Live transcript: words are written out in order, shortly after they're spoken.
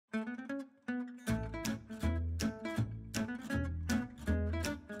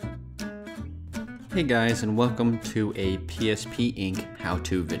Hey guys, and welcome to a PSPinc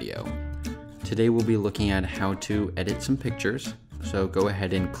how-to video. Today we'll be looking at how to edit some pictures. So go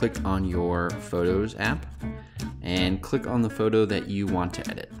ahead and click on your Photos app and click on the photo that you want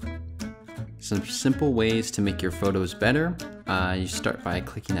to edit. Some simple ways to make your photos better. You start by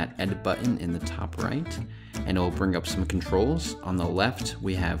clicking that edit button in the top right and it will bring up some controls. On the left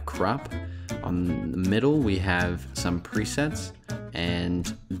we have crop, on the middle we have some presets,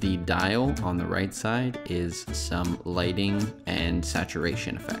 and the dial on the right side is some lighting and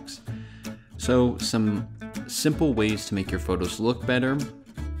saturation effects. So some simple ways to make your photos look better.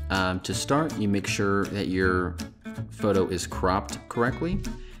 To start, you make sure that your photo is cropped correctly,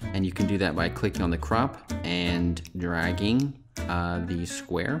 and you can do that by clicking on the crop and dragging the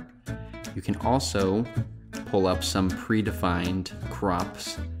square. You can also pull up some predefined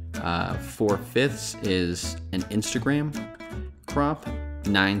crops. 4/5 is an Instagram crop,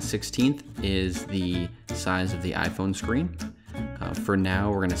 9/16 is the size of the iPhone screen. For now,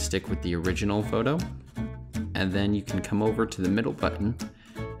 we're going to stick with the original photo. And then you can come over to the middle button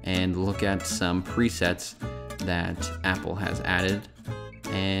and look at some presets that Apple has added.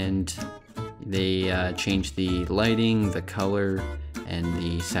 And they change the lighting, the color, and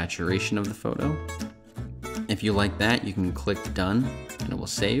the saturation of the photo. If you like that, you can click done and it will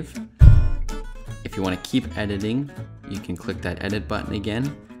save. If you want to keep editing, you can click that edit button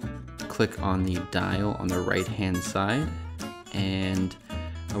again, click on the dial on the right hand side, and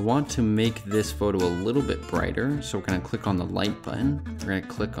I want to make this photo a little bit brighter, so we're going to click on the light button, we're going to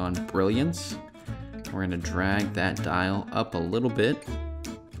click on brilliance, we're going to drag that dial up a little bit,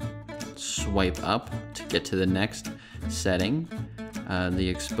 swipe up to get to the next setting. The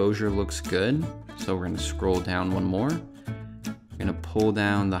exposure looks good, so we're going to scroll down one more. I'm going to pull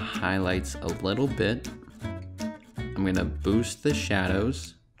down the highlights a little bit. I'm going to boost the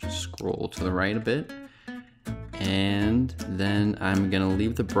shadows, just scroll to the right a bit, and then I'm going to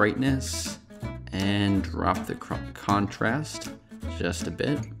leave the brightness and drop the contrast just a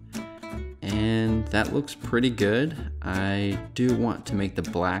bit, and that looks pretty good. I do want to make the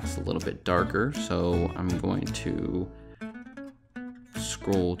blacks a little bit darker, so I'm going to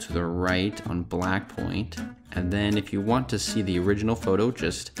scroll to the right on black point, and then if you want to see the original photo,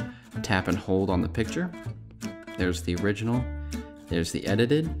 just tap and hold on the picture. There's the original, there's the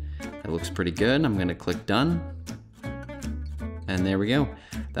edited. It looks pretty good. I'm going to click done, and there we go.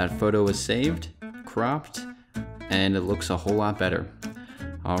 That photo is saved, cropped, and it looks a whole lot better.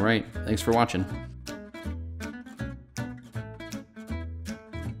 All right, thanks for watching.